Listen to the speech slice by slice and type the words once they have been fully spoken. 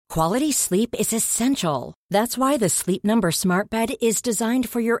Quality sleep is essential. That's why the Sleep Number Smart Bed is designed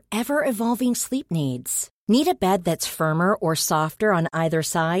for your ever-evolving sleep needs. Need a bed that's firmer or softer on either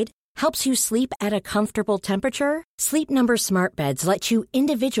side? Helps you sleep at a comfortable temperature? Sleep Number Smart Beds let you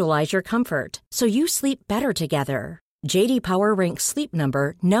individualize your comfort, so you sleep better together. J.D. Power ranks Sleep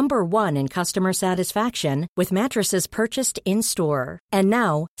Number number 1 in customer satisfaction with mattresses purchased in-store. And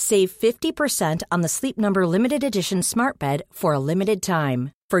now, save 50% on the Sleep Number Limited Edition Smart Bed for a limited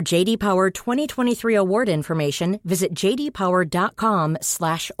time. For J.D. Power 2023 award information, visit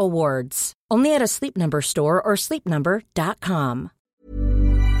jdpower.com/awards. Only at a Sleep Number store or sleepnumber.com.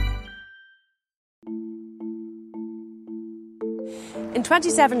 In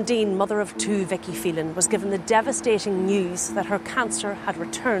 2017, mother of two Vicky Phelan was given the devastating news that her cancer had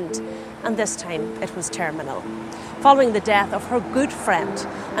returned, and this time it was terminal. Following the death of her good friend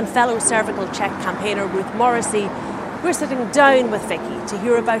and fellow cervical check campaigner Ruth Morrissey, we're sitting down with Vicky to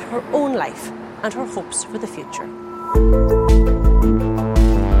hear about her own life and her hopes for the future.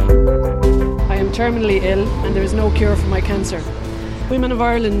 I am terminally ill and there is no cure for my cancer. Women of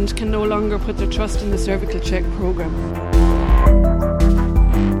Ireland can no longer put their trust in the cervical check programme.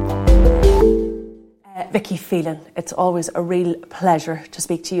 Vicky Phelan, it's always a real pleasure to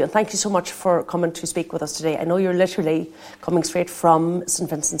speak to you, and thank you so much for coming to speak with us today. I know you're literally coming straight from St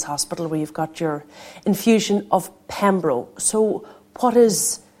Vincent's Hospital where you've got your infusion of Pembro. So what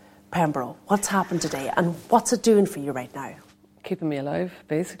is Pembro? What's happened today and what's it doing for you right now? Keeping me alive,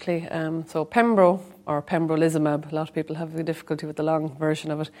 basically. So Pembro, or pembrolizumab, a lot of people have a difficulty with the long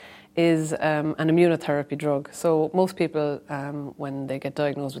version of it, is an immunotherapy drug. So most people, when they get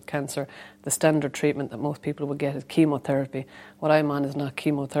diagnosed with cancer, the standard treatment that most people would get is chemotherapy. What I'm on is not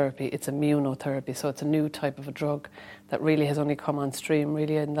chemotherapy, it's immunotherapy. So it's a new type of a drug that really has only come on stream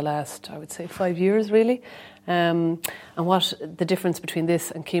really in the last, I would say, 5 years really. And what the difference between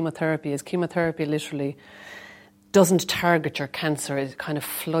this and chemotherapy is, chemotherapy literally doesn't target your cancer, it kind of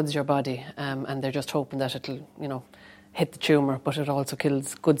floods your body, and they're just hoping that it'll, hit the tumour, but it also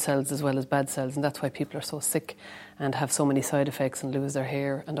kills good cells as well as bad cells, and that's why people are so sick and have so many side effects and lose their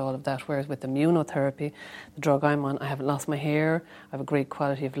hair and all of that. Whereas with immunotherapy, the drug I'm on, I haven't lost my hair, I have a great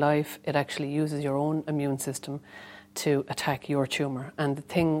quality of life. It actually uses your own immune system to attack your tumour. And the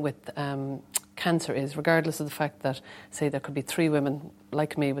thing with cancer is, regardless of the fact that, say, there could be 3 women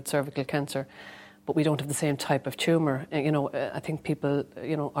like me with cervical cancer, but we don't have the same type of tumour. I think people,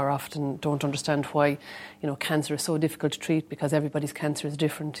 are often don't understand why, cancer is so difficult to treat, because everybody's cancer is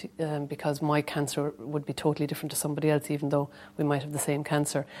different, because my cancer would be totally different to somebody else, even though we might have the same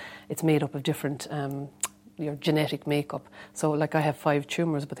cancer. It's made up of different your genetic makeup. So like I have 5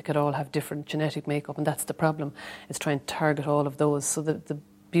 tumours, but they could all have different genetic makeup, and that's the problem. It's trying to target all of those. So the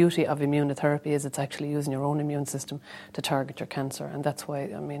beauty of immunotherapy is it's actually using your own immune system to target your cancer, and that's why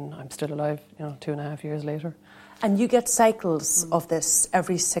I'm still alive 2.5 years later. And you get cycles of this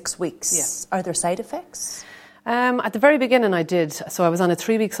every 6 weeks. Yes. Are there side effects? At the very beginning I did. So I was on a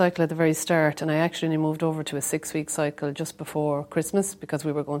 3-week cycle at the very start, and I actually moved over to a 6-week cycle just before Christmas because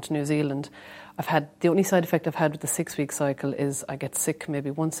we were going to New Zealand. The only side effect I've had with the 6-week cycle is I get sick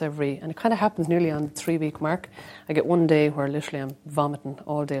maybe once every, and it kind of happens nearly on the 3-week mark. I get one day where literally I'm vomiting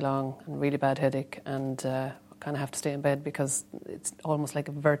all day long and really bad headache, and kind of have to stay in bed because it's almost like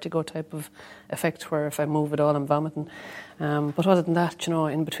a vertigo type of effect where if I move at all I'm vomiting. But other than that,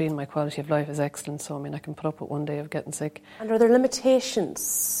 in between, my quality of life is excellent. So I can put up with one day of getting sick. And are there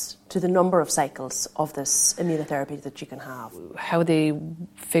limitations to the number of cycles of this immunotherapy that you can have? How they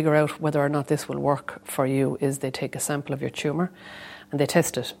figure out whether or not this will work for you is they take a sample of your tumour and they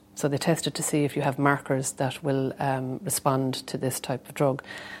test it. So they test it to see if you have markers that will respond to this type of drug.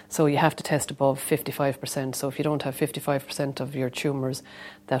 So you have to test above 55%. So if you don't have 55% of your tumours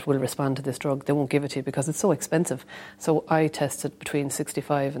that will respond to this drug, they won't give it to you because it's so expensive. So I tested between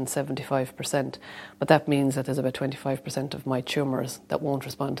 65 and 75%. But that means that there's about 25% of my tumours that won't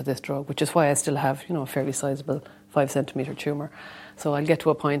respond to this drug, which is why I still have, a fairly sizable 5-centimetre tumour. So I'll get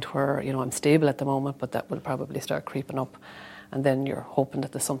to a point where, I'm stable at the moment, but that will probably start creeping up. And then you're hoping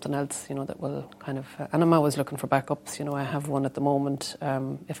that there's something else, that will kind of... and I'm always looking for backups. I have one at the moment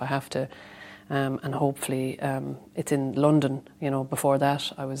if I have to. And hopefully it's in London. Before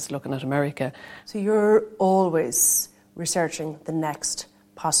that, I was looking at America. So you're always researching the next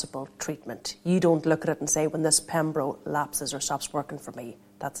possible treatment. You don't look at it and say, when this Pembro lapses or stops working for me,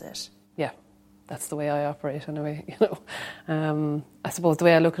 that's it. Yeah. That's the way I operate anyway, I suppose the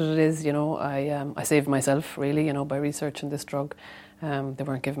way I look at it is, I saved myself really, by researching this drug. They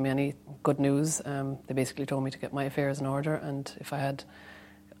weren't giving me any good news. They basically told me to get my affairs in order, and if I had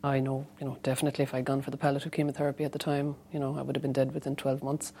I know, definitely if I'd gone for the palliative chemotherapy at the time, I would have been dead within 12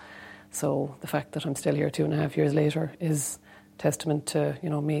 months. So the fact that I'm still here 2.5 years later is testament to,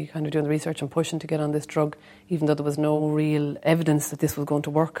 me kind of doing the research and pushing to get on this drug, even though there was no real evidence that this was going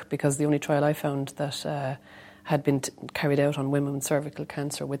to work, because the only trial I found that had been carried out on women with cervical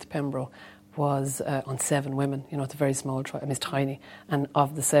cancer with Pembro was on 7 women. It's a very small trial, it's tiny. And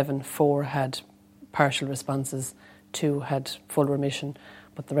of the 7, 4 had partial responses, 2 had full remission,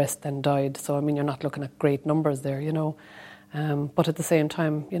 but the rest then died. So, you're not looking at great numbers there, But at the same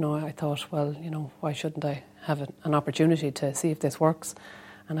time, I thought, well, why shouldn't I have an opportunity to see if this works?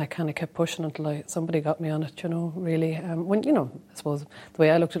 And I kind of kept pushing until somebody got me on it, really. When, I suppose the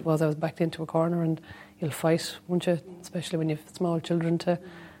way I looked at it was I was backed into a corner, and you'll fight, won't you? Especially when you have small children, to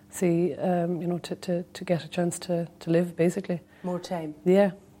see, to get a chance to live, basically. More time.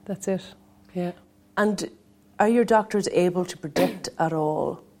 Yeah, that's it. Yeah. And are your doctors able to predict at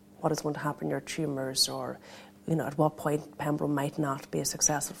all what is going to happen to your tumours, or at what point Pembro might not be as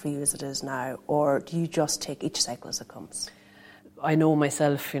successful for you as it is now, or do you just take each cycle as it comes? I know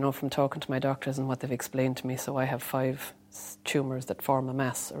myself, from talking to my doctors and what they've explained to me. So I have 5 tumours that form a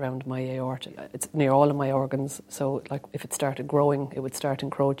mass around my aorta. It's near all of my organs. So, if it started growing, it would start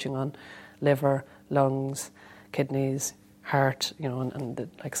encroaching on liver, lungs, kidneys, heart.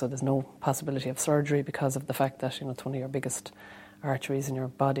 So there's no possibility of surgery because of the fact that it's one of your biggest arteries in your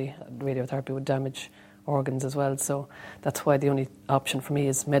body. Radiotherapy would damage organs as well. So that's why the only option for me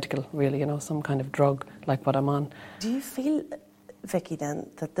is medical, really. Some kind of drug like what I'm on. Do you feel, Vicky, then,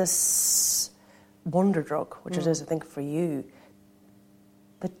 that this wonder drug, which it is, I think, for you,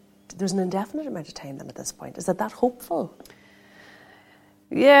 that there's an indefinite amount of time then at this point? Is that hopeful?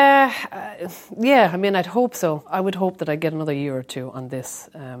 Yeah. I'd hope so. I would hope that I get another year or 2 on this,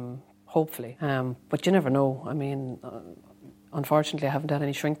 hopefully. But you never know. Unfortunately, I haven't had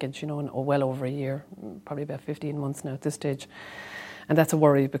any shrinkage, in well over a year, probably about 15 months now at this stage. And that's a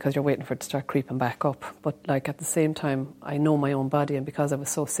worry, because you're waiting for it to start creeping back up. But at the same time, I know my own body, and because I was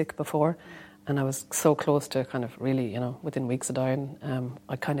so sick before, and I was so close to kind of really, within weeks of dying,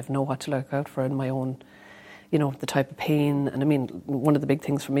 I kind of know what to look out for in my own, the type of pain. And one of the big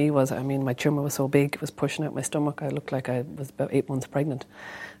things for me was, my tumour was so big, it was pushing out my stomach. I looked like I was about 8 months pregnant.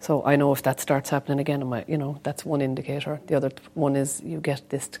 So I know if that starts happening again, that's one indicator. The other one is you get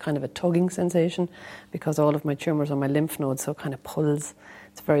this kind of a tugging sensation, because all of my tumours are my lymph nodes, so it kind of pulls.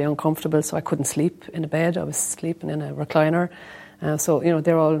 It's very uncomfortable, so I couldn't sleep in a bed. I was sleeping in a recliner. So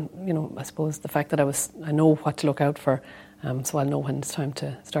they're all, I suppose the fact that I know what to look out for. So I'll know when it's time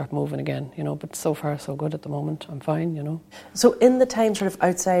to start moving again, but so far so good at the moment. I'm fine, So in the time sort of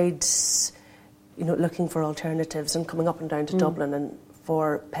outside, looking for alternatives and coming up and down to Dublin and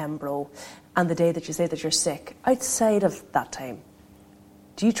for Pembro, and the day that you say that you're sick, outside of that time,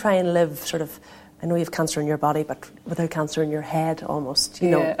 do you try and live sort of, I know you have cancer in your body, but without cancer in your head almost,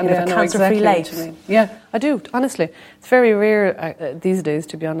 you have a cancer-free life? Yeah, I do, honestly. It's very rare these days,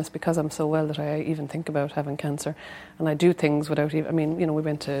 to be honest, because I'm so well that I even think about having cancer. And I do things without even, we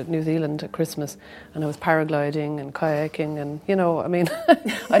went to New Zealand at Christmas, and I was paragliding and kayaking, and,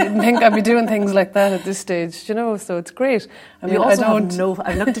 I didn't think I'd be doing things like that at this stage, so it's great. I've looked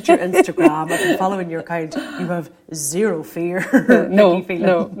at your Instagram, I've been following your account, you have zero fear.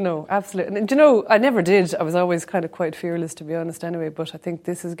 No, absolutely. And, I never did. I was always kind of quite fearless, to be honest, anyway, but I think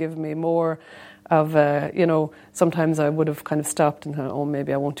this has given me more of, sometimes I would have kind of stopped and thought,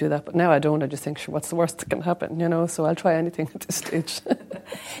 maybe I won't do that. But now I don't. I just think, sure, what's the worst that can happen, so I'll try anything at this stage.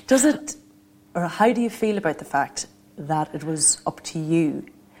 How do you feel about the fact that it was up to you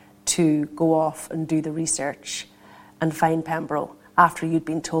to go off and do the research and find Pembro after you'd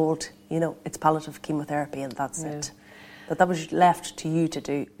been told, it's palliative chemotherapy and that's it? That was left to you to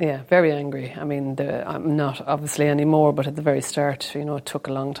do. Yeah, very angry. I'm not obviously anymore, but at the very start, it took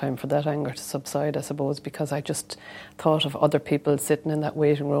a long time for that anger to subside, I suppose, because I just thought of other people sitting in that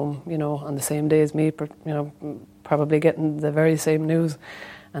waiting room, on the same day as me, probably getting the very same news.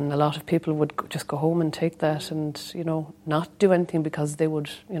 And a lot of people would just go home and take that and, not do anything because they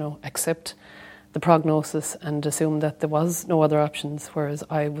would, accept the prognosis and assume that there was no other options, whereas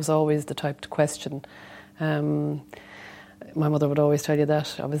I was always the type to question. My mother would always tell you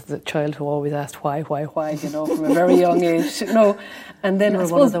that. I was the child who always asked why, from a very young age, And then you were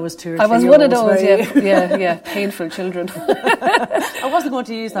one of those 2 or 3 I was one of those, yeah, painful children. I wasn't going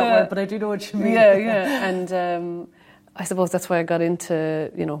to use that word, but I do know what you mean. Yeah, and I suppose that's why I got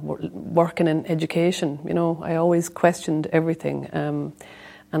into, working in education. I always questioned everything.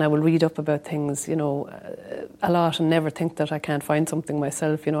 And I will read up about things, a lot, and never think that I can't find something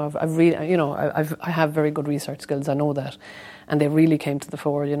myself. I have very good research skills. I know that, And they really came to the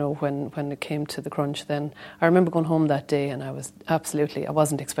fore, you know, when it came to the crunch then. I remember going home that day and I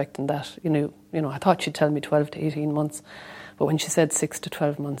wasn't expecting that. You know, I thought she'd tell me 12 to 18 months. But when she said 6 to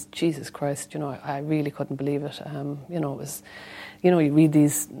 12 months, Jesus Christ, you know, I really couldn't believe it. You know, it was, you know, you read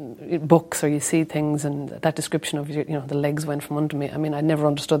these books or you see things and that description of, you know, the legs went from under me. I mean, I never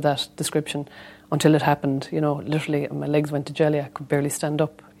understood that description until it happened, you know, literally my legs went to jelly. I could barely stand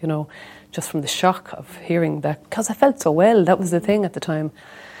up, you know, just from the shock of hearing that, because I felt so well. That was the thing at the time.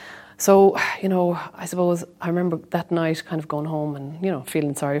 So, you know, I suppose I remember that night kind of going home and, you know,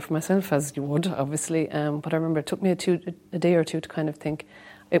 feeling sorry for myself, as you would, obviously. But I remember it took me a day or two to kind of think.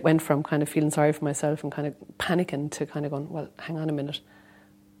 It went from kind of feeling sorry for myself and kind of panicking to kind of going, well, hang on a minute,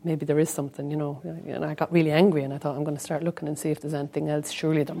 maybe there is something, you know. And I got really angry and I thought, I'm going to start looking and see if there's anything else.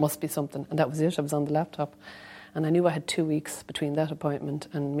 Surely there must be something. And that was it. I was on the laptop. And I knew I had 2 weeks between that appointment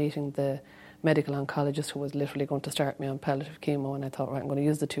and meeting the medical oncologist who was literally going to start me on palliative chemo. And I thought, right, I'm going to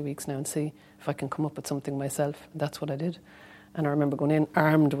use the 2 weeks now and see if I can come up with something myself. And that's what I did. And I remember going in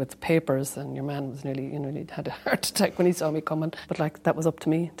armed with papers, and your man was nearly, you know, he had a heart attack when he saw me coming. But like, that was up to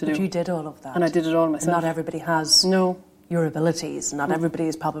me to do. But you did all of that. And I did it all myself. Not everybody has your abilities. Not everybody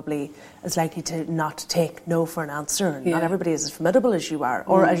is probably as likely to not take no for an answer. Not everybody is as formidable as you are.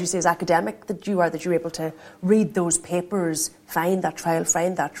 Or as you say, as academic that you're able to read those papers, find that trial,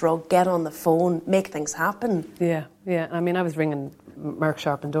 find that drug, get on the phone, make things happen. Yeah. I mean, I was ringing Merck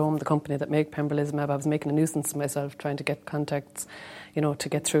Sharp and Dome, the company that make pembrolizumab. I was making a nuisance of myself trying to get contacts, you know, to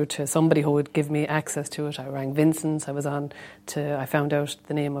get through to somebody who would give me access to it. I rang Vincent's. I found out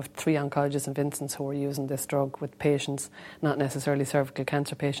the name of 3 oncologists in Vincent's who were using this drug with patients, not necessarily cervical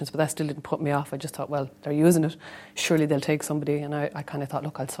cancer patients, but that still didn't put me off. I just thought, well, they're using it. Surely they'll take somebody. And I kind of thought,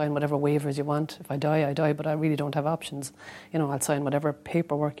 look, I'll sign whatever waivers you want. If I die, I die, but I really don't have options. You know, I'll sign whatever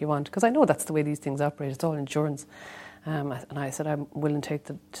paperwork you want, because I know that's the way these things operate. It's all insurance. And I said, I'm willing to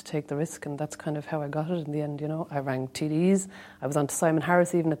take the risk, and that's kind of how I got it in the end, you know. I rang TDs. I was on to Simon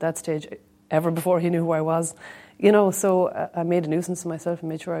Harris even at that stage, ever before he knew who I was. You know, so I made a nuisance of myself and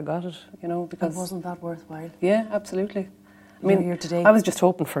made sure I got it, you know. Because and wasn't that worthwhile? Yeah, absolutely. I mean, here today. I was just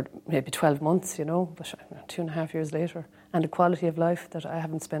hoping for maybe 12 months, you know, but 2.5 years later. And a quality of life that I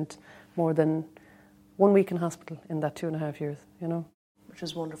haven't spent more than 1 week in hospital in that 2.5 years, you know. Which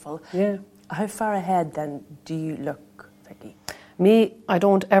is wonderful. Yeah. How far ahead then do you look, Vicky? Me, I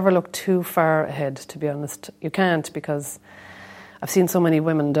don't ever look too far ahead, to be honest. You can't, because I've seen so many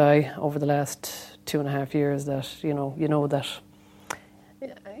women die over the last 2.5 years that, you know that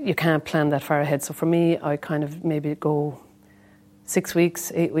you can't plan that far ahead. So for me, I kind of maybe go 6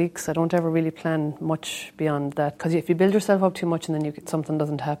 weeks, 8 weeks. I don't ever really plan much beyond that, because if you build yourself up too much and then something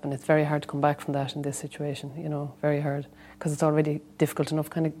doesn't happen, it's very hard to come back from that in this situation, you know, very hard, because it's already difficult enough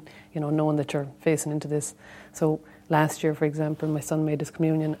kind of, you know, knowing that you're facing into this. So last year, for example, my son made his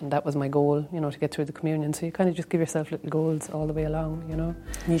communion, and that was my goal, you know, to get through the communion. So you kind of just give yourself little goals all the way along, you know.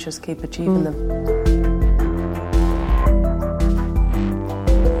 And you just keep achieving them.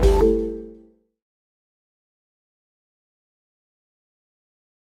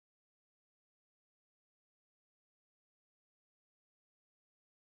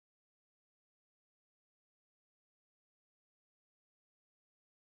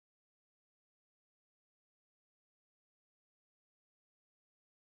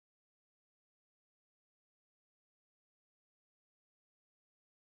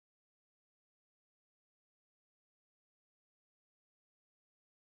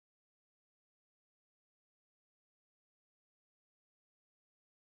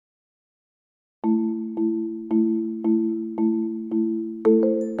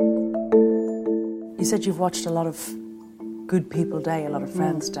 You said you've watched a lot of good people die, a lot of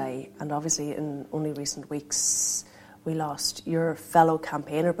friends die, and obviously in only recent weeks we lost your fellow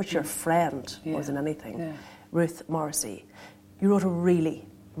campaigner, but your friend more than anything, Ruth Morrissey. You wrote a really,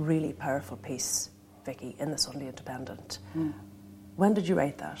 really powerful piece, Vicky, in the Sunday Independent. When did you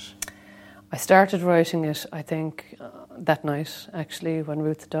write that? I started writing it, I think, that night, actually, when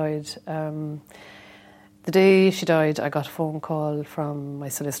Ruth died. The day she died, I got a phone call from my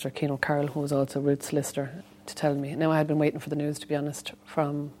solicitor, Keano Carroll, who was also Ruth's solicitor, to tell me. Now, I had been waiting for the news, to be honest,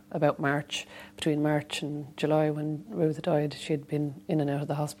 from about March. Between March and July, when Ruth died, she had been in and out of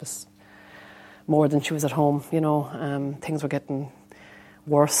the hospice more than she was at home, you know. Things were getting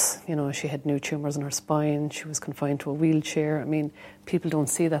worse, you know. She had new tumours in her spine. She was confined to a wheelchair. I mean, people don't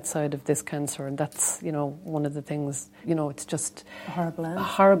see that side of this cancer, and that's, you know, one of the things, you know, it's just a horrible end. A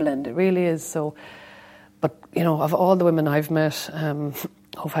horrible end, it really is. So, but, you know, of all the women I've met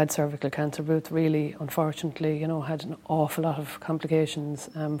who've had cervical cancer, Ruth really, unfortunately, you know, had an awful lot of complications.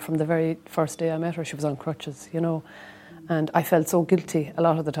 From the very first day I met her, she was on crutches, you know. And I felt so guilty a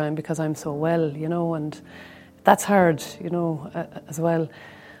lot of the time because I'm so well, and that's hard, as well.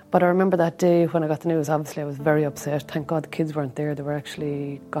 But I remember that day when I got the news, obviously I was very upset. Thank God the kids weren't there. They were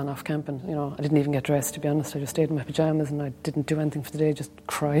actually gone off camping. I didn't even get dressed, to be honest. I just stayed in my pyjamas and I didn't do anything for the day, just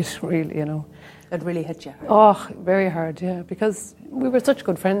cried, really, It really hit you? Oh, very hard, yeah, because we were such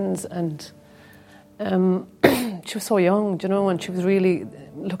good friends and she was so young, and she was really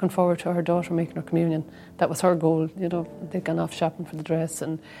looking forward to her daughter making her communion. That was her goal, They'd gone off shopping for the dress,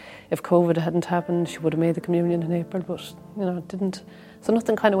 and if COVID hadn't happened, she would have made the communion in April, but, it didn't. So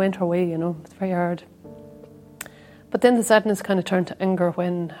nothing kind of went her way, It's very hard. But then the sadness kind of turned to anger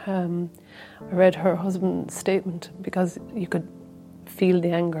when I read her husband's statement, because you could feel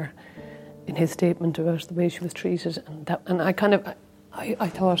the anger in his statement about the way she was treated, and I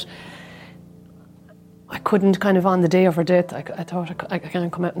thought I couldn't kind of on the day of her death. I thought I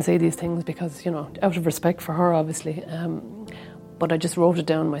can't come out and say these things because out of respect for her, obviously. But I just wrote it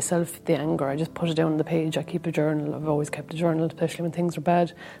down myself, the anger. I just put it down on the page. I keep a journal. I've always kept a journal, especially when things are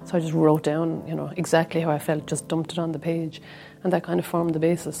bad. So I just wrote down, exactly how I felt. Just dumped it on the page, and that kind of formed the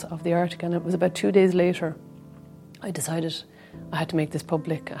basis of the article. And it was about 2 days later, I decided I had to make this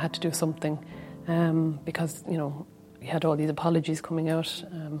public. I had to do something because, we had all these apologies coming out,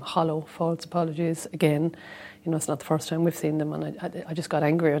 hollow, false apologies. Again, it's not the first time we've seen them. And I just got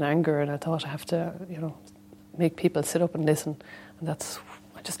angrier and angrier, and I thought I have to, make people sit up and listen. And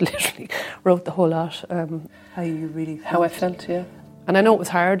I just literally wrote the whole lot. How you really felt. How I felt, yeah. And I know it was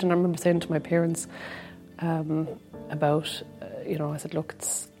hard, and I remember saying to my parents about, I said, look,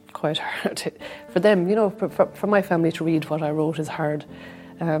 it's quite hard for them, for my family to read what I wrote is hard.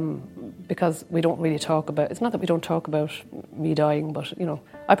 Because we don't really talk about, it's not that we don't talk about me dying, but,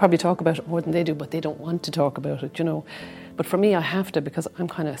 I probably talk about it more than they do, but they don't want to talk about it, But for me, I have to, because I'm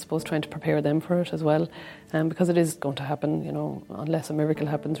kind of, I suppose, trying to prepare them for it as well, because it is going to happen, unless a miracle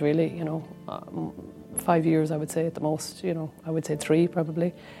happens, really, 5 years, I would say, at the most, I would say 3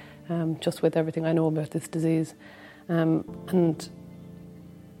 probably, just with everything I know about this disease. And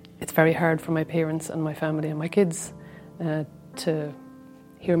it's very hard for my parents and my family and my kids to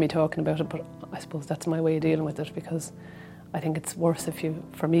hear me talking about it, but I suppose that's my way of dealing with it, because I think it's worse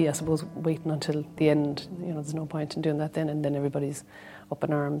for me, I suppose, waiting until the end. There's no point in doing that then, and then everybody's up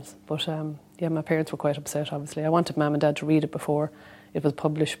in arms. But my parents were quite upset, obviously. I wanted Mum and Dad to read it before it was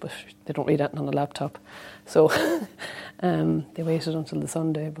published, but they don't read anything on a laptop. So they waited until the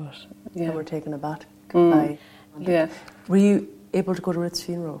Sunday, but yeah. They were taken aback by... Yeah. Were you able to go to Ruth's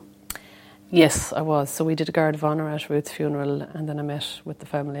funeral? Yes, I was. So we did a guard of honour at Ruth's funeral, and then I met with the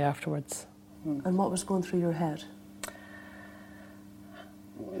family afterwards. And what was going through your head?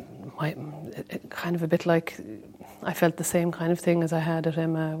 Kind of a bit like, I felt the same kind of thing as I had at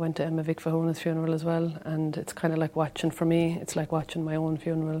Emma. I went to Emma Vick Fahona's funeral as well, and it's kind of like watching, for me, it's like watching my own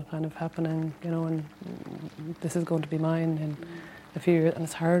funeral kind of happening, and this is going to be mine in a few years, and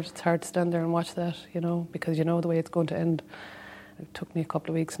it's hard to stand there and watch that, because you know the way it's going to end. It took me a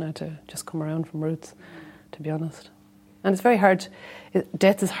couple of weeks now to just come around from Ruth's, to be honest. And it's very hard.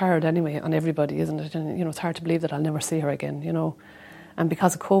 Death is hard anyway on everybody, isn't it? And, it's hard to believe that I'll never see her again, And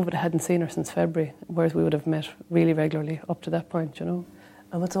because of COVID, I hadn't seen her since February, whereas we would have met really regularly up to that point, And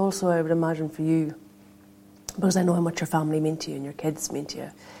what's also, I would imagine, for you, because I know how much your family mean to you and your kids mean to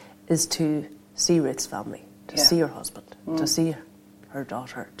you, is to see Ruth's family, to see her husband, to see her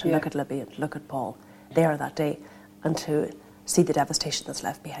daughter, to look at Libby and look at Paul there that day, and to see the devastation that's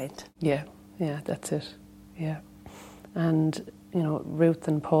left behind. Yeah, that's it. Yeah. And, Ruth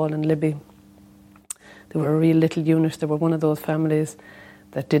and Paul and Libby, they were a real little unit. They were one of those families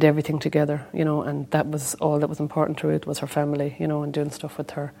that did everything together, and that was all that was important to Ruth, was her family, and doing stuff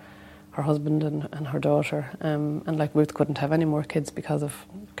with her husband and her daughter. And like Ruth couldn't have any more kids because of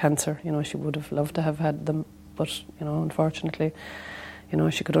cancer. She would have loved to have had them, but, unfortunately,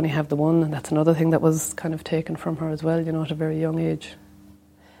 she could only have the one, and that's another thing that was kind of taken from her as well, at a very young age.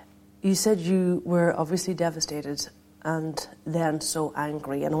 You said you were obviously devastated and then so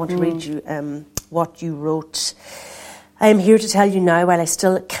angry, and I want to read you what you wrote. I am here to tell you now, while I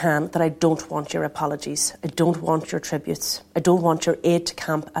still can, that I don't want your apologies. I don't want your tributes. I don't want your aide de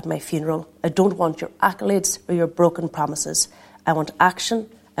camp at my funeral. I don't want your accolades or your broken promises. I want action,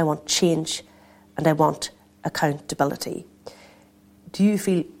 I want change, and I want accountability. Do you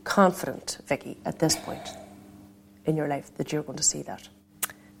feel confident, Vicky, at this point in your life that you're going to see that?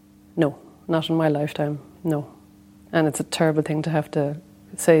 No, not in my lifetime, no. And it's a terrible thing to have to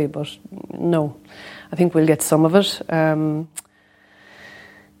say, but no. I think we'll get some of it.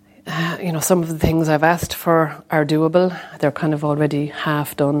 some of the things I've asked for are doable. They're kind of already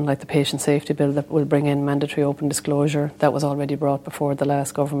half done, like the patient safety bill that will bring in mandatory open disclosure. That was already brought before the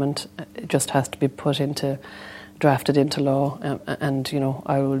last government. It just has to be drafted into law, and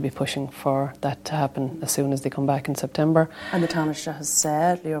I will be pushing for that to happen as soon as they come back in September. And the Taoiseach has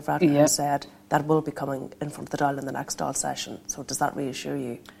said, Leo Varadkar has said, that will be coming in front of the Dáil in the next Dáil session. So does that reassure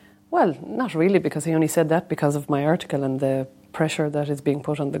you? Well, not really, because he only said that because of my article and the pressure that is being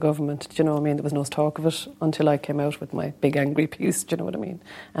put on the government. Do you know what I mean? There was no talk of it until I came out with my big angry piece. Do you know what I mean?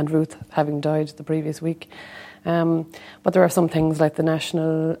 And Ruth having died the previous week. But there are some things like the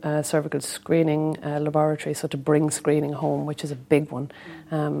National Cervical Screening Laboratory, so to bring screening home, which is a big one.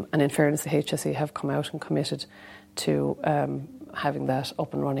 And in fairness, the HSE have come out and committed to having that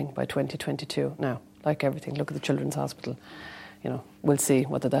up and running by 2022. Now, like everything, look at the Children's Hospital. We'll see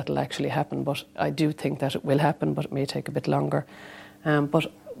whether that'll actually happen. But I do think that it will happen, but it may take a bit longer.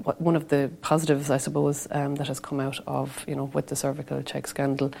 But one of the positives, I suppose, that has come out of, with the cervical check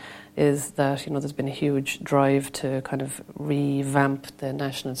scandal is that, there's been a huge drive to kind of revamp the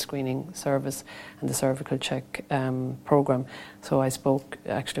National Screening Service and the cervical check programme. So I spoke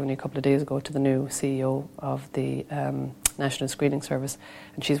actually only a couple of days ago to the new CEO of the National Screening Service,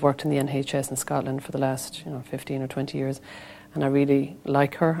 and she's worked in the NHS in Scotland for the last 15 or 20 years. And I really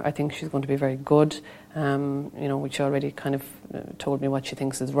like her. I think she's going to be very good. Which she already kind of told me what she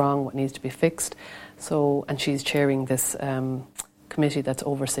thinks is wrong, what needs to be fixed. So, and she's chairing this committee that's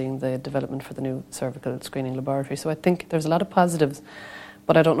overseeing the development for the new cervical screening laboratory. So I think there's a lot of positives,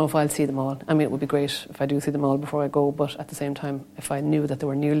 but I don't know if I'll see them all. I mean, it would be great if I do see them all before I go, but at the same time, if I knew that they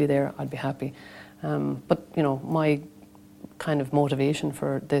were nearly there, I'd be happy. But my kind of motivation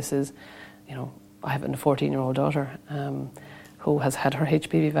for this is, I have a 14-year-old daughter who has had her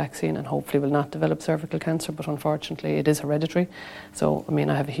HPV vaccine and hopefully will not develop cervical cancer, but unfortunately it is hereditary. So, I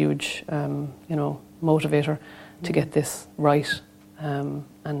mean, I have a huge, motivator to get this right, and,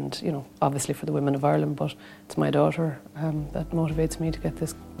 obviously for the women of Ireland, but it's my daughter that motivates me to get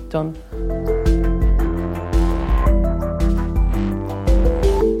this done.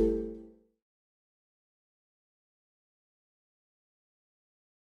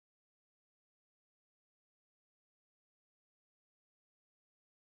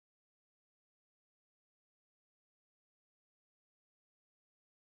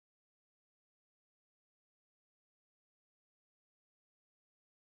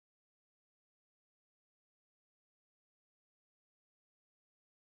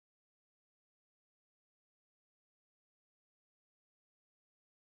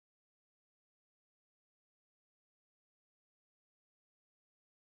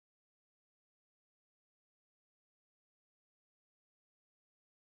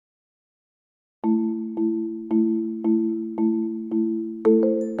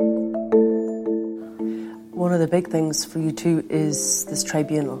 One of the big things for you too is this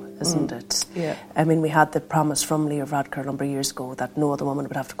tribunal, isn't it? Yeah. I mean, we had the promise from Leo Varadkar a number of years ago that no other woman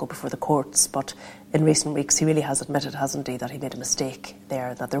would have to go before the courts, but in recent weeks he really has admitted, hasn't he, that he made a mistake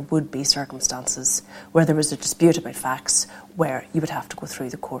there, that there would be circumstances where there was a dispute about facts where you would have to go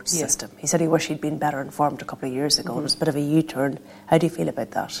through the court system. He said he wished he'd been better informed a couple of years ago. It was a bit of a U-turn. How do you feel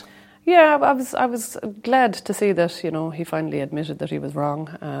about that? Yeah, I was glad to see that, he finally admitted that he was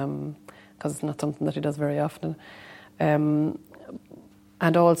wrong, because it's not something that he does very often. And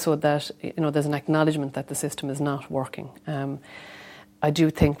also that, there's an acknowledgement that the system is not working. I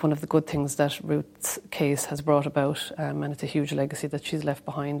do think one of the good things that Ruth's case has brought about, and it's a huge legacy that she's left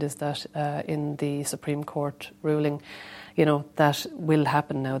behind, is that in the Supreme Court ruling, that will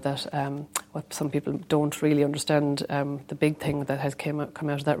happen now, that what some people don't really understand, the big thing that has come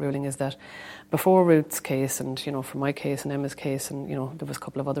out of that ruling is that before Ruth's case and, for my case and Emma's case and, there was a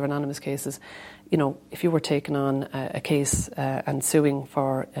couple of other anonymous cases, if you were taking on a case and suing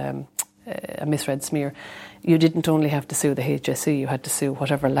for a misread smear, you didn't only have to sue the HSE, you had to sue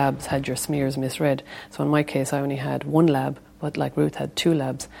whatever labs had your smears misread. So in my case, I only had one lab, but like Ruth had two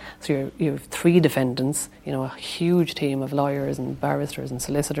labs. So you have three defendants, a huge team of lawyers and barristers and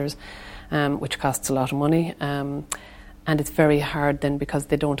solicitors, which costs a lot of money. And it's very hard then because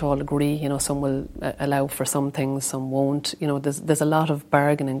they don't all agree. Some will allow for some things, some won't. There's a lot of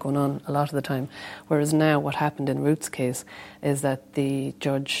bargaining going on a lot of the time. Whereas now what happened in Ruth's case is that the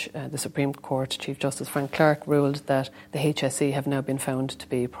judge, the Supreme Court Chief Justice Frank Clark, ruled that the HSE have now been found to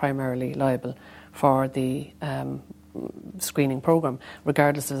be primarily liable for the screening programme,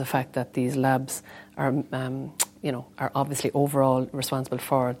 regardless of the fact that these labs are obviously overall responsible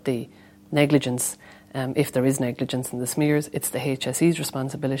for the negligence if there is negligence in the smears, it's the HSE's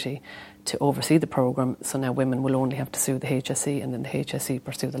responsibility to oversee the programme. So now women will only have to sue the HSE, and then the HSE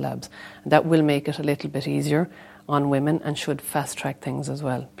pursue the labs. And that will make it a little bit easier on women and should fast track things as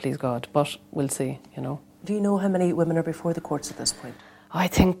well, please God. But we'll see, you know. Do you know how many women are before the courts at this point? I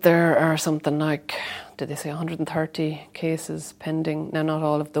think there are something like, did they say 130 cases pending? Now, not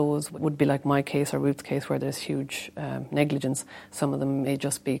all of those would be like my case or Ruth's case where there's huge negligence. Some of them may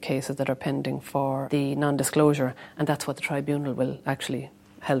just be cases that are pending for the non-disclosure, and that's what the tribunal will actually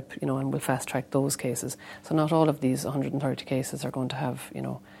help, you know, and will fast-track those cases. So not all of these 130 cases are going to have, you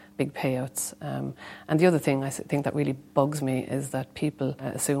know, big payouts. And the other thing I think that really bugs me is that people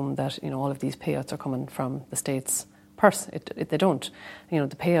assume that, you know, all of these payouts are coming from the state's purse. They don't. You know,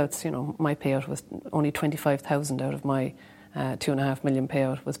 the payouts, you know, my payout was only 25,000 out of my 2.5 million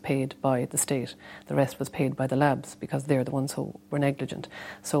payout was paid by the state. The rest was paid by the labs because they're the ones who were negligent.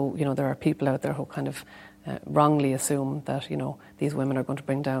 So, you know, there are people out there who kind of wrongly assume that, you know, these women are going to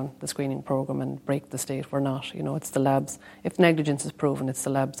bring down the screening programme and break the state. We're not. You know, it's the labs. If negligence is proven, it's the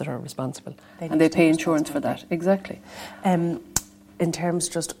labs that are responsible. And they pay insurance for that. Exactly. In terms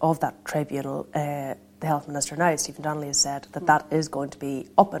just of that tribunal, the Health Minister now, Stephen Donnelly, has said that that is going to be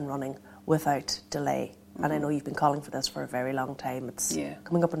up and running without delay. And I know you've been calling for this for a very long time. It's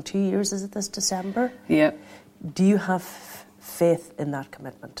coming up in 2 years, is it this December? Yeah. Do you have faith in that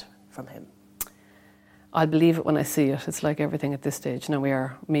commitment from him? I'll believe it when I see it. It's like everything at this stage. Now, we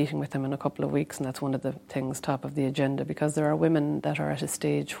are meeting with him in a couple of weeks, and that's one of the things top of the agenda, because there are women that are at a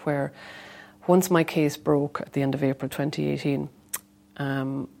stage where once my case broke at the end of April 2018,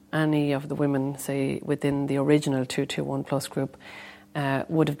 any of the women, say, within the original 221 plus group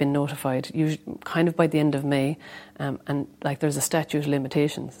would have been notified, usually, kind of by the end of May, and like there's a statute of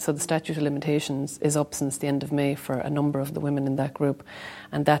limitations. So the statute of limitations is up since the end of May for a number of the women in that group,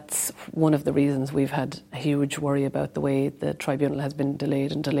 and that's one of the reasons we've had a huge worry about the way the tribunal has been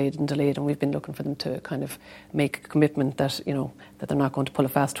delayed, and we've been looking for them to kind of make a commitment that, you know, that they're not going to pull a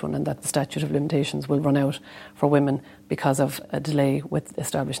fast one, and that the statute of limitations will run out for women because of a delay with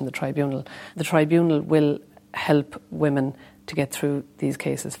establishing the tribunal. The tribunal will help women to get through these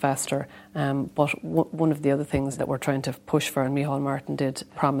cases faster. But one of the other things that we're trying to push for, and Micheál Martin did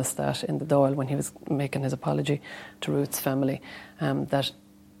promise that in the Dáil when he was making his apology to Ruth's family, that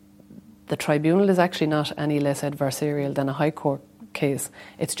the tribunal is actually not any less adversarial than a High Court case.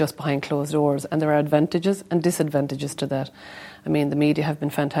 It's just behind closed doors, and there are advantages and disadvantages to that. I mean, the media have been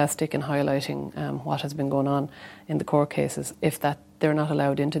fantastic in highlighting what has been going on in the court cases. If that they're not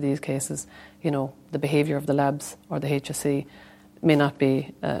allowed into these cases, you know, the behaviour of the labs or the HSE may not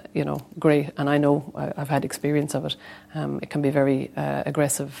be, you know, great. And I know I've had experience of it. It can be very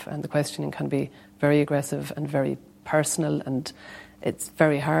aggressive, and the questioning can be very aggressive and very personal, and it's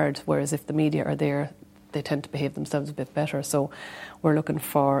very hard. Whereas if the media are there, they tend to behave themselves a bit better. So we're looking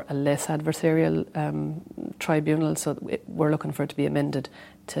for a less adversarial tribunal. So we're looking for it to be amended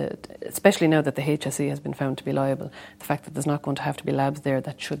to, especially now that the HSE has been found to be liable, the fact that there's not going to have to be labs there,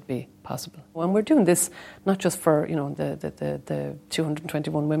 that should be possible. And we're doing this not just for, you know, the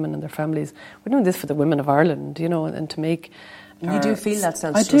 221 women and their families. We're doing this for the women of Ireland, you know, and to make... You do feel that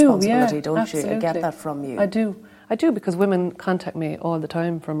sense of responsibility, don't absolutely. you? I get that from you. I do, because women contact me all the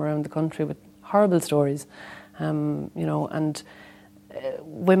time from around the country with horrible stories, you know, and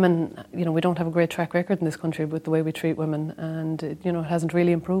women, you know, we don't have a great track record in this country with the way we treat women, and you know, it hasn't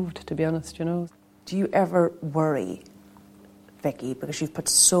really improved, to be honest, you know. Do you ever worry, Vicky, because you've put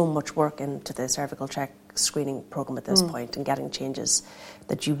so much work into the cervical check screening programme at this point and getting changes,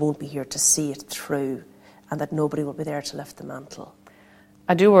 that you won't be here to see it through and that nobody will be there to lift the mantle?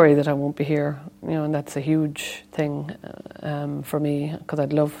 I do worry that I won't be here, you know, and that's a huge thing for me, because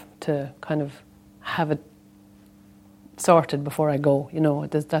I'd love to kind of have it sorted before I go, you know.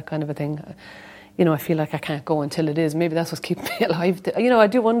 There's that kind of a thing. You know, I feel like I can't go until it is. Maybe that's what's keeping me alive. You know, I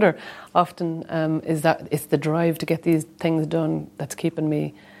do wonder often, is that it's the drive to get these things done that's keeping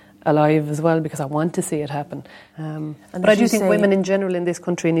me alive as well, because I want to see it happen. But I do think women in general in this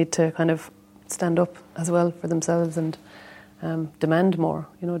country need to kind of stand up as well for themselves and demand more,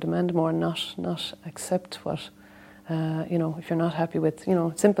 you know, and not accept what, you know, if you're not happy with, you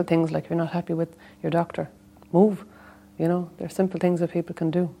know, simple things like if you're not happy with your doctor, move, you know, there are simple things that people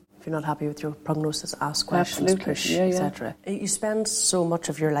can do. If you're not happy with your prognosis, ask questions, push, etc. You spend so much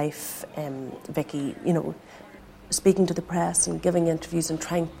of your life, Vicky, you know, speaking to the press and giving interviews and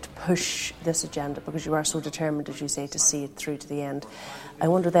trying to push this agenda, because you are so determined, as you say, to see it through to the end. I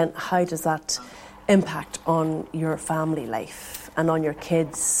wonder then, how does that impact on your family life and on your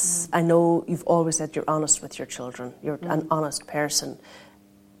kids? I know you've always said you're honest with your children, you're an honest person.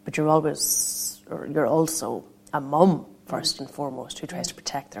 But you're also a mum, first and foremost, who tries to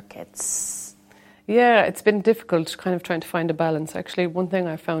protect their kids. Yeah, it's been difficult kind of trying to find a balance. Actually, one thing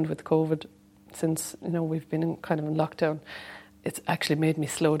I found with COVID, since we've been in lockdown, it's actually made me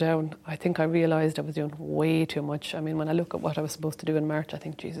slow down. I think I realised I was doing way too much. I mean, when I look at what I was supposed to do in March, I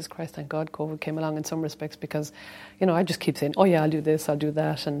think, Jesus Christ, thank God COVID came along in some respects, because, I just keep saying, oh yeah, I'll do this, I'll do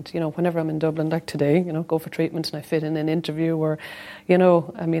that. And, whenever I'm in Dublin, like today, go for treatment and I fit in an interview or,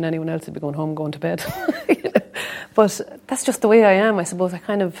 anyone else would be going home, going to bed. But that's just the way I am, I suppose. I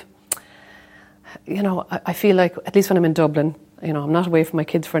kind of, I feel like, at least when I'm in Dublin, I'm not away from my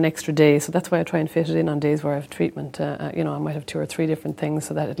kids for an extra day, so that's why I try and fit it in on days where I have treatment. I might have 2 or 3 different things,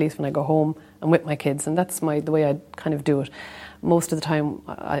 so that at least when I go home, I'm with my kids, and that's the way I kind of do it. Most of the time,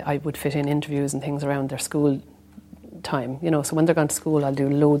 I would fit in interviews and things around their school time, so when they're gone to school, I'll do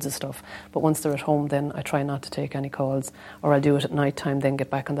loads of stuff. But once they're at home, then I try not to take any calls, or I'll do it at night time, then get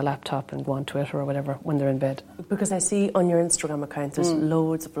back on the laptop and go on Twitter or whatever when they're in bed. Because I see on your Instagram account, there's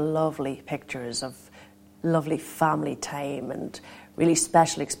loads of lovely pictures of lovely family time and really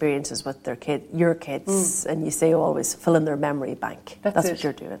special experiences with your kids, and you say always fill in their memory bank. That's what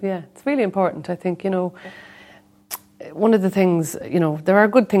you're doing. Yeah, it's really important. I think, one of the things, there are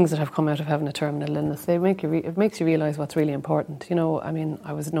good things that have come out of having a terminal illness. It makes you realise what's really important.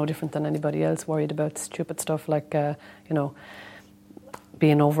 I was no different than anybody else, worried about stupid stuff like,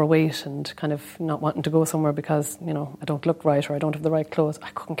 being overweight and kind of not wanting to go somewhere because, I don't look right or I don't have the right clothes.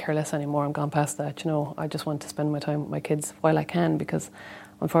 I couldn't care less anymore. I'm gone past that, I just want to spend my time with my kids while I can, because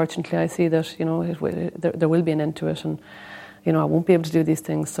unfortunately I see that, there will be an end to it, and, I won't be able to do these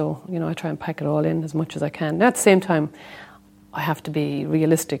things. So, I try and pack it all in as much as I can. Now, at the same time, I have to be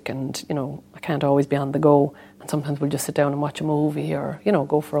realistic and, I can't always be on the go. And sometimes we'll just sit down and watch a movie or,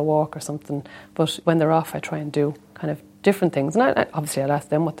 go for a walk or something. But when they're off, I try and do kind of different things. And obviously I'll ask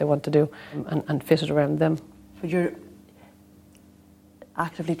them what they want to do and fit it around them. But you're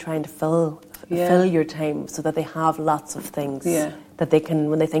actively trying to fill your time so that they have lots of things that they can,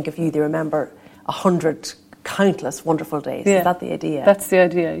 when they think of you, they remember 100 countless wonderful days. Is that the idea? That's the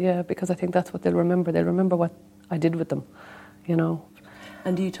idea, yeah, because I think that's what they'll remember. They'll remember what I did with them,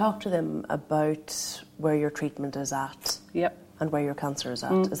 And do you talk to them about where your treatment is at? Yep. And where your cancer is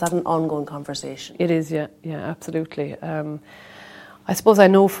at? Is that an ongoing conversation? It is, yeah, absolutely. I suppose I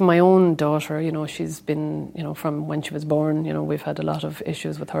know from my own daughter, she's been, from when she was born, we've had a lot of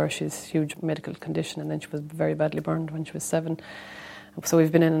issues with her. She's a huge medical condition, and then she was very badly burned when she was 7. So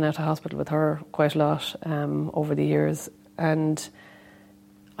we've been in and out of hospital with her quite a lot over the years. And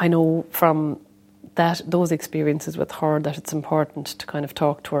I know from those experiences with her that it's important to kind of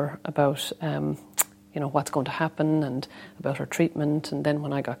talk to her about what's going to happen and about her treatment. And then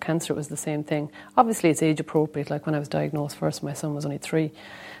when I got cancer, it was the same thing. Obviously, it's age appropriate. Like when I was diagnosed first, my son was only 3.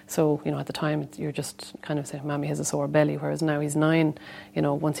 So, at the time, you're just kind of saying, Mommy has a sore belly, whereas now he's 9.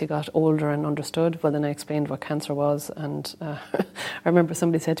 Once he got older and understood, well, then I explained what cancer was. And I remember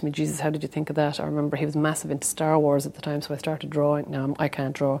somebody said to me, Jesus, how did you think of that? I remember he was massive into Star Wars at the time, so I started drawing. Now, I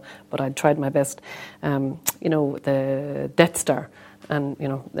can't draw, but I tried my best. The Death Star. And,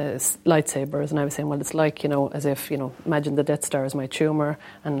 the lightsabers, and I was saying, well, it's like, as if, imagine the Death Star is my tumour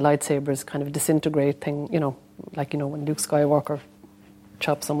and lightsabers kind of disintegrate thing, like, when Luke Skywalker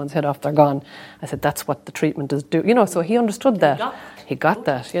chops someone's head off, they're gone. I said, that's what the treatment is do. So he understood that. He got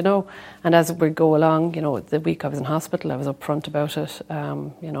that, And as we go along, the week I was in hospital, I was upfront about it.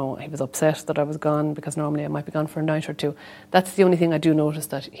 He was upset that I was gone, because normally I might be gone for a night or two. That's the only thing I do notice,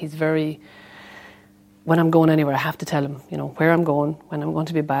 that he's very... When I'm going anywhere, I have to tell him, where I'm going, when I'm going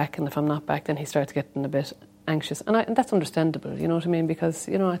to be back, and if I'm not back, then he starts getting a bit anxious. And that's understandable, you know what I mean? Because,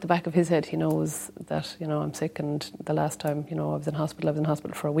 at the back of his head, he knows that, I'm sick, and the last time, I was in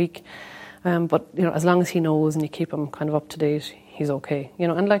hospital for a week. But, as long as he knows and you keep him kind of up to date, he's okay.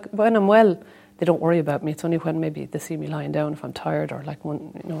 And like when I'm well, they don't worry about me. It's only when maybe they see me lying down if I'm tired, or like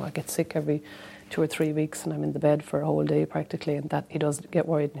when, I get sick every 2 or 3 weeks and I'm in the bed for a whole day practically, and that he does get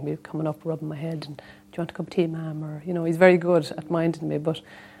worried, and he'll be coming up rubbing my head and, do you want a cup of tea, ma'am? Or, he's very good at minding me, but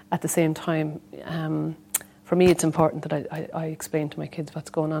at the same time, for me it's important that I explain to my kids what's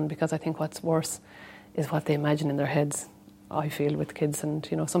going on, because I think what's worse is what they imagine in their heads, I feel, with kids. And,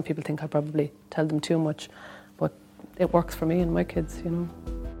 some people think I probably tell them too much, but it works for me and my kids,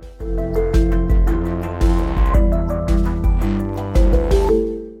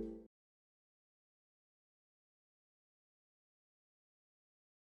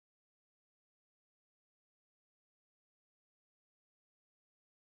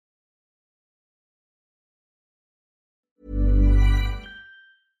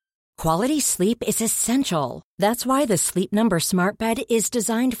 Quality sleep is essential. That's why the Sleep Number Smart Bed is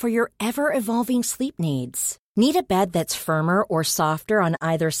designed for your ever-evolving sleep needs. Need a bed that's firmer or softer on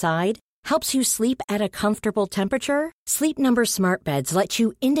either side? Helps you sleep at a comfortable temperature? Sleep Number Smart Beds let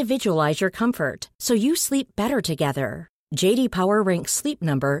you individualize your comfort, so you sleep better together. J.D. Power ranks Sleep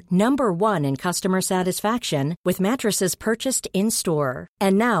Number number 1 in customer satisfaction with mattresses purchased in-store.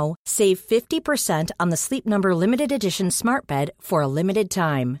 And now, save 50% on the Sleep Number Limited Edition Smart Bed for a limited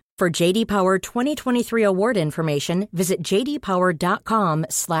time. For J.D. Power 2023 award information, visit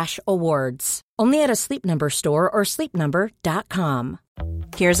jdpower.com/awards. Only at a Sleep Number store or sleepnumber.com.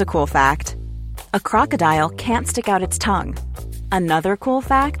 Here's a cool fact. A crocodile can't stick out its tongue. Another cool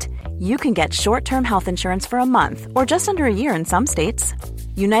fact, you can get short-term health insurance for a month or just under a year in some states.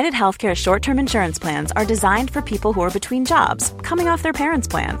 United Healthcare short-term insurance plans are designed for people who are between jobs, coming off their parents'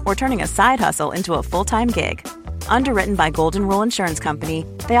 plan, or turning a side hustle into a full-time gig. Underwritten by Golden Rule Insurance Company,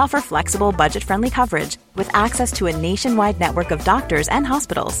 they offer flexible, budget-friendly coverage with access to a nationwide network of doctors and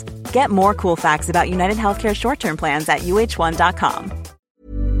hospitals. Get more cool facts about United Healthcare short-term plans at uh1.com.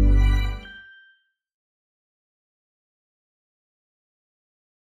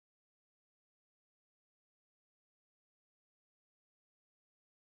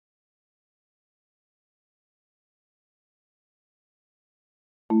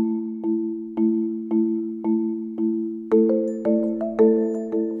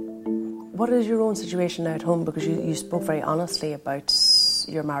 What is your own situation now at home? Because you spoke very honestly about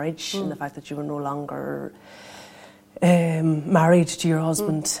your marriage and the fact that you were no longer married to your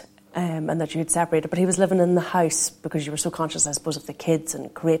husband and that you had separated. But he was living in the house because you were so conscious, I suppose, of the kids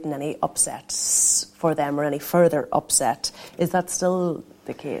and creating any upsets for them or any further upset. Is that still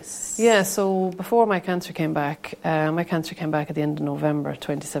the case? Yeah, so before my cancer came back at the end of November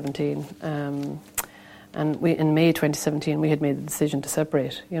 2017. And in May 2017, we had made the decision to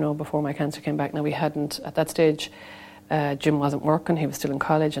separate, before my cancer came back. Now, we hadn't, at that stage, Jim wasn't working, he was still in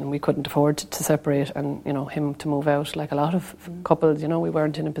college, and we couldn't afford to separate and, him to move out. Like a lot of couples, we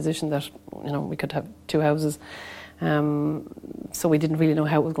weren't in a position that, we could have two houses. So we didn't really know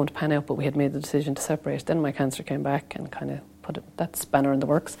how it was going to pan out, but we had made the decision to separate. Then my cancer came back and kind of put that spanner in the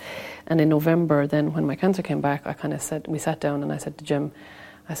works. And in November, then, when my cancer came back, we sat down and I said to Jim,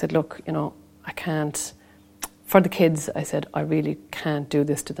 I said, look, I can't, for the kids, I said, I really can't do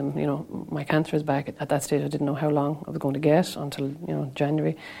this to them. My cancer is back. At that stage, I didn't know how long I was going to get until,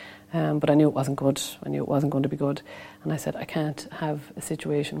 January. But I knew it wasn't good. I knew it wasn't going to be good. And I said, I can't have a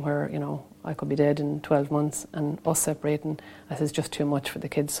situation where, I could be dead in 12 months and us separating. I said, it's just too much for the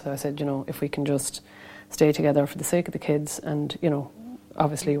kids. So I said, if we can just stay together for the sake of the kids and,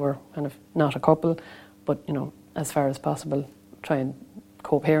 obviously we're kind of not a couple, but, as far as possible, try and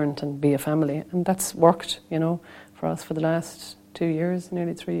co-parent and be a family, and that's worked, for us for the last 2 years,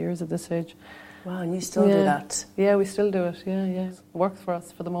 nearly 3 years at this stage. Wow, and you still do that? Yeah, we still do it. Yeah, it works for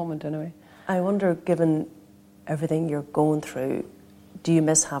us for the moment, anyway. I wonder, given everything you're going through, do you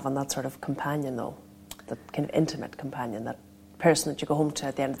miss having that sort of companion, though, that kind of intimate companion, that person that you go home to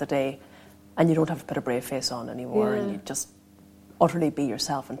at the end of the day, and you don't have to put a brave face on anymore, and you just utterly be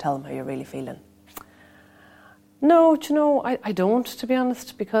yourself and tell them how you're really feeling? No, I don't, to be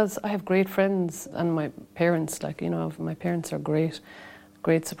honest, because I have great friends and my parents, my parents are great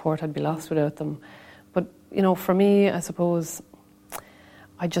support. I'd be lost without them. But, for me, I suppose,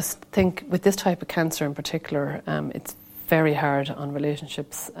 I just think with this type of cancer in particular, it's very hard on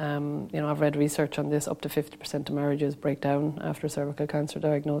relationships. I've read research on this, up to 50% of marriages break down after cervical cancer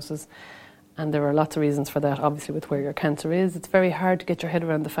diagnosis. And there are lots of reasons for that, obviously, with where your cancer is. It's very hard to get your head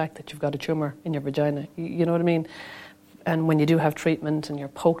around the fact that you've got a tumour in your vagina. You know what I mean? And when you do have treatment and you're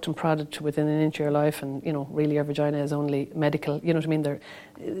poked and prodded to within an inch of your life and, really your vagina is only medical, you know what I mean?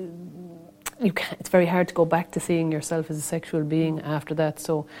 It's very hard to go back to seeing yourself as a sexual being after that.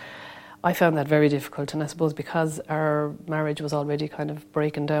 So I found that very difficult. And I suppose because our marriage was already kind of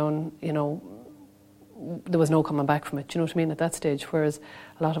breaking down, there was no coming back from it, you know what I mean, at that stage, whereas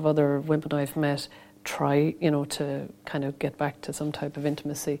a lot of other women I've met try, to kind of get back to some type of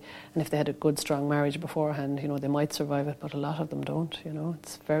intimacy, and if they had a good, strong marriage beforehand, they might survive it, but a lot of them don't,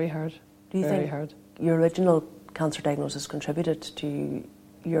 it's very hard. Do you think your original cancer diagnosis contributed to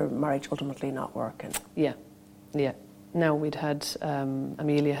your marriage ultimately not working? Yeah. Now, we'd had,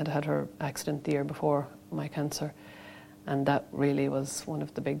 Amelia had her accident the year before my cancer, and that really was one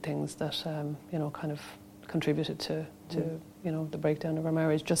of the big things that, kind of contributed to the breakdown of our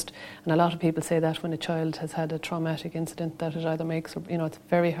marriage. And a lot of people say that when a child has had a traumatic incident, that it either makes or, it's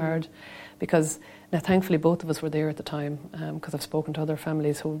very hard, because now thankfully both of us were there at the time, because I've spoken to other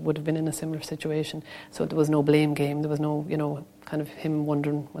families who would have been in a similar situation. So there was no blame game. There was no, kind of him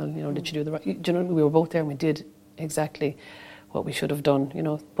wondering, well, did you do the right? We were both there and we did exactly what we should have done,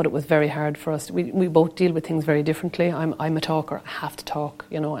 but it was very hard for us. We both deal with things very differently. I'm a talker, I have to talk,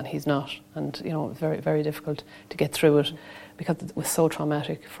 and he's not. And, it was very, very difficult to get through it because it was so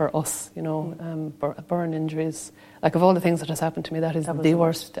traumatic for us, burn injuries. Like, of all the things that has happened to me, that is the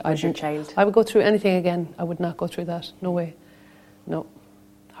worst. As your child? I would go through anything again. I would not go through that. No way. No.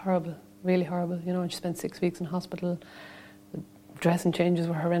 Horrible. Really horrible. And she spent 6 weeks in hospital. Dressing changes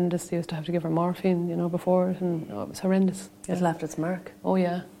were horrendous. They used to have to give her morphine, before it, and it was horrendous. Yeah. It left its mark. Oh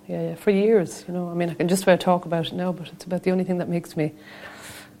yeah, for years. I mean, I can just about talk about it now, but it's about the only thing that makes me,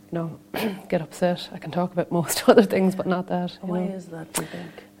 get upset. I can talk about most other things, but not that. Why is that, do you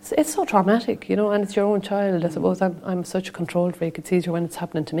think? It's so traumatic, and it's your own child. I suppose I'm such a controlled freak. It's easier when it's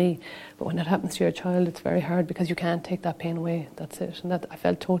happening to me, but when it happens to your child, it's very hard because you can't take that pain away. That's it, and that I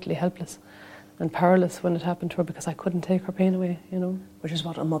felt totally helpless and powerless when it happened to her because I couldn't take her pain away, Which is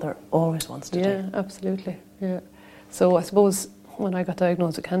what a mother always wants to do. Yeah, absolutely, yeah. So I suppose when I got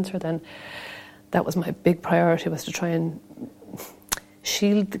diagnosed with cancer, then that was my big priority, was to try and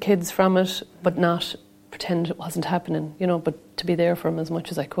shield the kids from it, but not pretend it wasn't happening, but to be there for them as much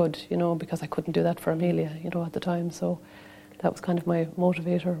as I could, because I couldn't do that for Amelia, at the time. So that was kind of my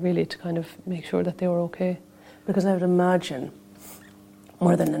motivator, really, to kind of make sure that they were okay. Because I would imagine,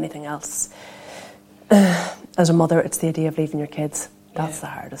 more than anything else, as a mother, it's the idea of leaving your kids. That's the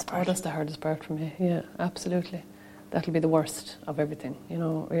hardest part. Oh, that's the hardest part for me, yeah, absolutely. That'll be the worst of everything,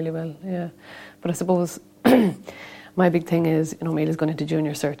 really well, yeah. But I suppose my big thing is, Amelia's going into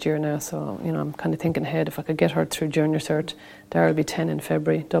junior cert year now, so, I'm kind of thinking ahead. If I could get her through junior cert, Dara will be 10 in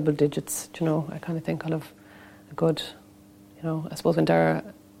February, double digits, I kind of think I'll have a good, I suppose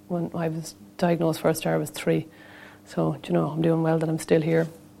when I was diagnosed first, Dara was 3. So, I'm doing well that I'm still here,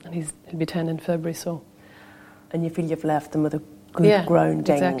 and he'll be 10 in February, so. And you feel you've left them with a good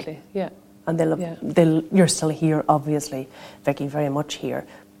grounding. Exactly, yeah. And you're still here, obviously, Vicky, very much here,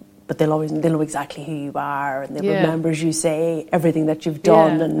 but they'll know exactly who you are, and they'll remember, as you say, everything that you've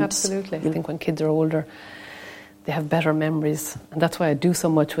done. Yeah, and absolutely. I think when kids are older, they have better memories, and that's why I do so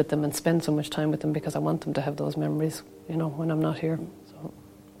much with them and spend so much time with them, because I want them to have those memories, when I'm not here. So.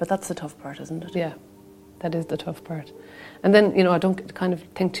 But that's the tough part, isn't it? Yeah, that is the tough part. And then, I don't kind of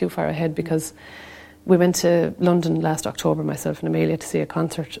think too far ahead, because we went to London last October, myself and Amelia, to see a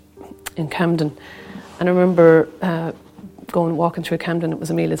concert in Camden. And I remember walking through Camden. It was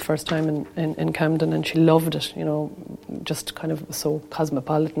Amelia's first time in Camden, and she loved it, just kind of so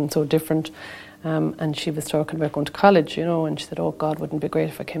cosmopolitan, so different. And she was talking about going to college, and she said, oh God, wouldn't it be great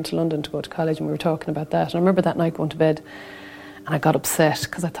if I came to London to go to college? And we were talking about that. And I remember that night going to bed, and I got upset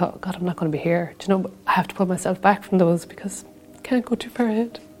because I thought, God, I'm not going to be here. But I have to pull myself back from those because I can't go too far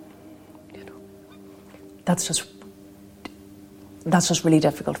ahead. That's just really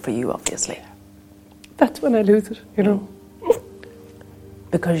difficult for you, obviously. That's when I lose it,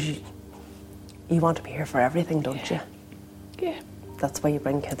 Because you want to be here for everything, don't you? Yeah. That's why you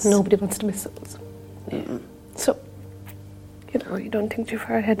bring kids. Nobody wants to miss those. Yeah. So, you don't think too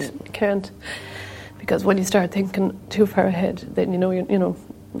far ahead. You can't. Because when you start thinking too far ahead, then well,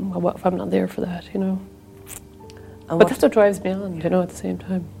 what if I'm not there for that, But that's what drives me on, at the same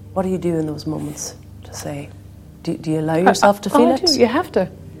time. What do you do in those moments to say? Do you allow yourself to feel it? You have to.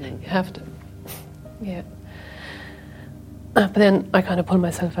 You have to. Yeah. But then I kind of pull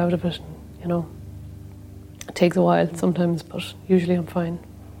myself out of it, It takes a while sometimes, but usually I'm fine.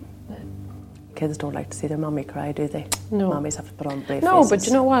 Kids don't like to see their mummy cry, do they? No. Mummies have to put on brave No, faces. but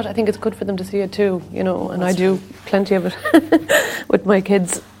you know what? I think it's good for them to see it too, and I do plenty of it with my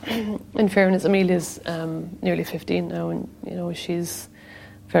kids. In fairness, Amelia's nearly 15 now, and, she's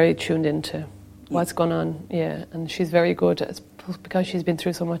very tuned into what's going on, and she's very good, because she's been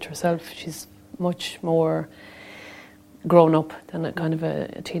through so much herself. She's much more grown up than a kind of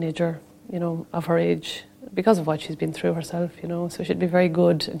a teenager, of her age, because of what she's been through herself, So she'd be very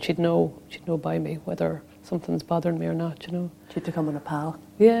good, and she'd know by me whether something's bothering me or not, She'd become a pal.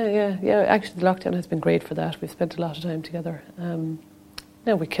 Yeah. Actually, the lockdown has been great for that. We've spent a lot of time together.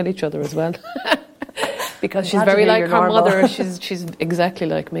 Now we kill each other as well. Because she's very like her mother. She's exactly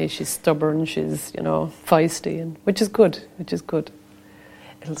like me. She's stubborn. She's feisty, and which is good.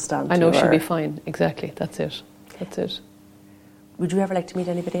 It'll stand. I know she'll be fine. Exactly. That's it. Would you ever like to meet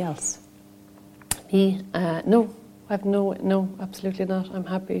anybody else? Me? No. I've no. Absolutely not. I'm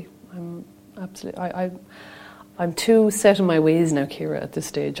happy. absolutely. I'm too set in my ways now, Ciara, at this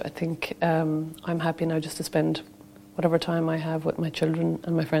stage. I think I'm happy now just to spend whatever time I have with my children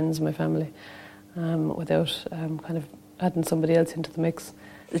and my friends and my family without kind of adding somebody else into the mix.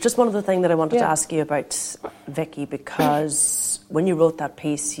 There's just one other thing that I wanted to ask you about Vicky, because when you wrote that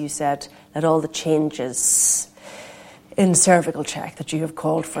piece, you said that all the changes in cervical check that you have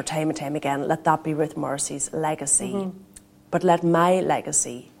called for time and time again, let that be Ruth Morrissey's legacy. But let my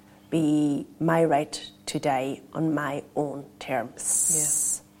legacy be my right to die on my own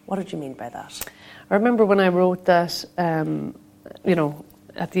terms. Yeah. What did you mean by that? I remember when I wrote that,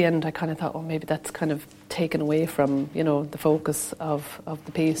 at the end I kind of thought, maybe that's kind of taken away from, the focus of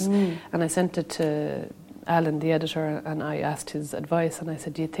the piece. And I sent it to Alan, the editor, and I asked his advice, and I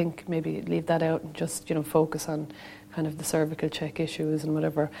said, do you think maybe leave that out and just, focus on kind of the cervical check issues and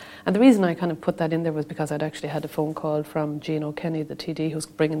whatever. And the reason I kind of put that in there was because I'd actually had a phone call from Jean O'Kenny, the TD, who's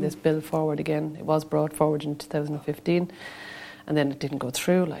bringing this bill forward again. It was brought forward in 2015, and then it didn't go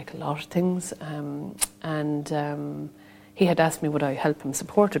through, like a lot of things. He had asked me would I help him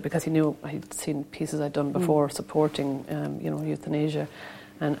support it, because he knew I'd seen pieces I'd done before supporting, euthanasia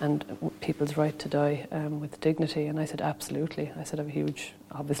and people's right to die with dignity. And I said, absolutely. I said, I have a huge,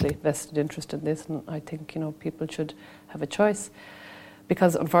 obviously, vested interest in this, and I think, people should have a choice.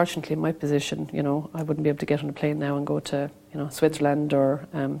 Because unfortunately, in my position, I wouldn't be able to get on a plane now and go to, Switzerland or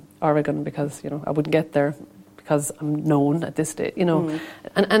Oregon, because, I wouldn't get there because I'm known at this stage,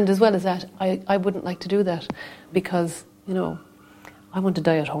 And as well as that, I wouldn't like to do that, because, I want to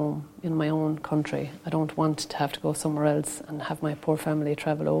die at home in my own country. I don't want to have to go somewhere else and have my poor family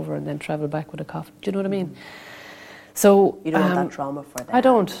travel over and then travel back with a coffin. Do you know what I mean? So you don't want that trauma for them. I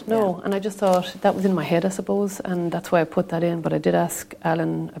don't, no. Yeah. And I just thought that was in my head, I suppose, and that's why I put that in. But I did ask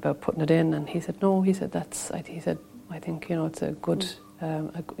Alan about putting it in, and he said no. He said I think it's a good.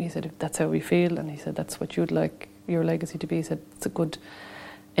 He said if that's how we feel, and he said that's what you'd like your legacy to be. He said it's a good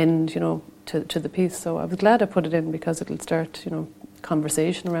end, to the piece. So I was glad I put it in, because it'll start,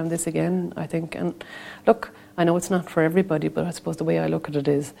 conversation around this again, I think. And look, I know it's not for everybody, but I suppose the way I look at it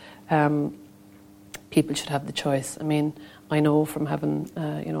is people should have the choice. I mean, I know from having,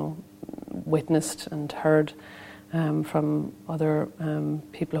 witnessed and heard from other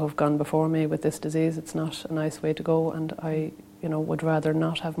people who have gone before me with this disease, it's not a nice way to go, and I, would rather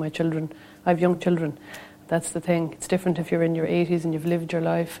not have my children. I have young children. That's the thing. It's different if you're in your 80s and you've lived your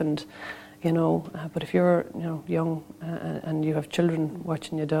life, and but if you're young and you have children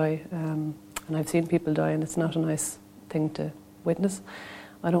watching you die, and I've seen people die, and it's not a nice thing to witness.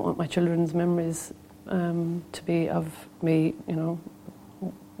 I don't want my children's memories to be of me,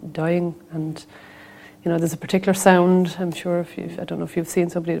 dying. And there's a particular sound. I'm sure I don't know if you've seen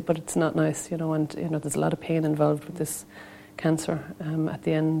somebody, but it's not nice, and there's a lot of pain involved with this cancer at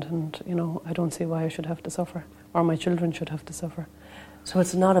the end, and I don't see why I should have to suffer, or my children should have to suffer. So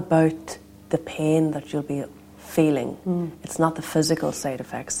it's not about the pain that you'll be feeling. It's not the physical side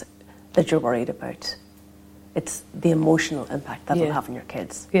effects that you're worried about. It's the emotional impact that it'll have on your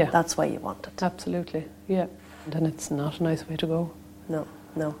kids. Yeah. That's why you want it. Absolutely, yeah. And it's not a nice way to go. No.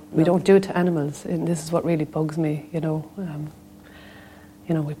 We don't do it to animals, and this is what really bugs me,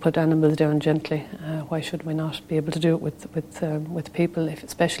 we put animals down gently. Why should we not be able to do it with people,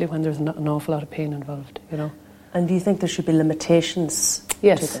 especially when there's an awful lot of pain involved, And do you think there should be limitations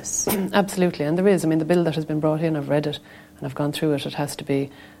to this? Absolutely, and there is. I mean, the bill that has been brought in, I've read it and I've gone through it. It has to be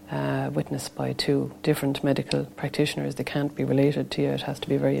witnessed by two different medical practitioners. They can't be related to you. It has to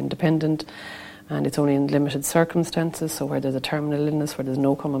be very independent, and it's only in limited circumstances, so where there's a terminal illness, where there's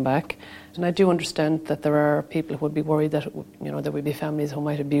no coming back. And I do understand that there are people who would be worried that there would be families who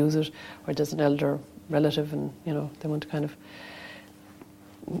might abuse it, or there's an elder relative and they want to kind of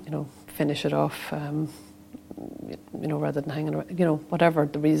finish it off, rather than hanging around, whatever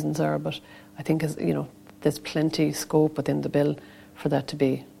the reasons are. But I think there's plenty scope within the bill for that to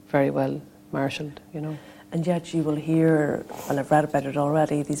be very well marshalled, And yet you will hear, well, I've read about it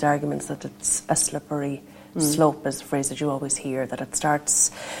already, these arguments that it's a slippery slope is a phrase that you always hear, that it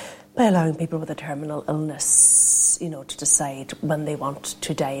starts by allowing people with a terminal illness, to decide when they want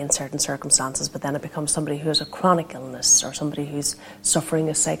to die in certain circumstances, but then it becomes somebody who has a chronic illness or somebody who's suffering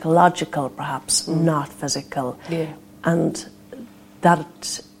a psychological, perhaps, not physical. Yeah. And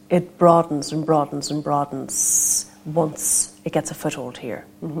that it broadens and broadens and broadens once it gets a foothold here.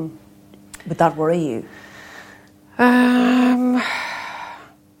 Mm-hmm. Would that worry you?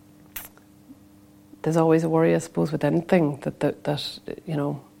 There's always a worry, I suppose, with anything that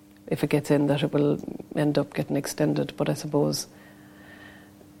if it gets in, that it will end up getting extended. But I suppose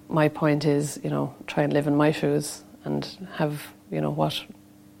my point is, try and live in my shoes and have, what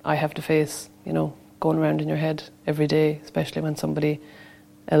I have to face, going around in your head every day, especially when somebody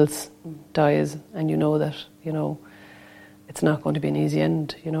else dies, and you know that, it's not going to be an easy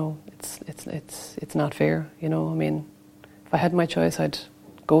end. It's not fair. I mean, if I had my choice, I'd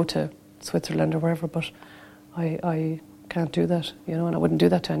go to Switzerland or wherever, but I can't do that, and I wouldn't do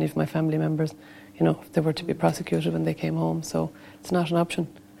that to any of my family members, if they were to be prosecuted when they came home. So it's not an option,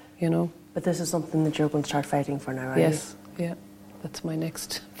 But this is something that you're going to start fighting for now, are Yes, yeah, that's my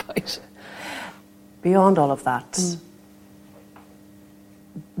next fight. Beyond all of that,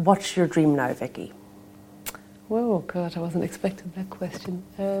 what's your dream now, Vicky? Whoa, God, I wasn't expecting that question.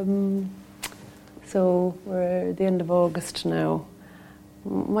 So we're at the end of August now.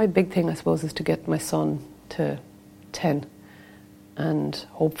 My big thing, I suppose, is to get my son to 10 and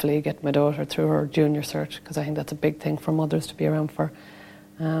hopefully get my daughter through her junior cert, because I think that's a big thing for mothers to be around for.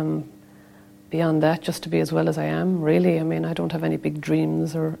 Beyond that, just to be as well as I am, really. I mean, I don't have any big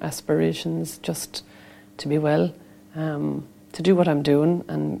dreams or aspirations, just to be well, to do what I'm doing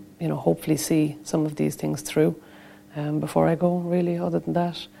and, hopefully see some of these things through before I go, really. Other than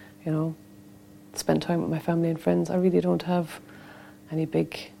that, spend time with my family and friends. I really don't have any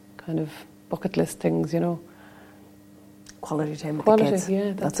big kind of bucket list things, Quality time with the kids.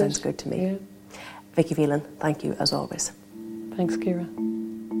 Yeah, that sounds good to me. Yeah. Vicky Phelan, thank you as always. Thanks, Ciara.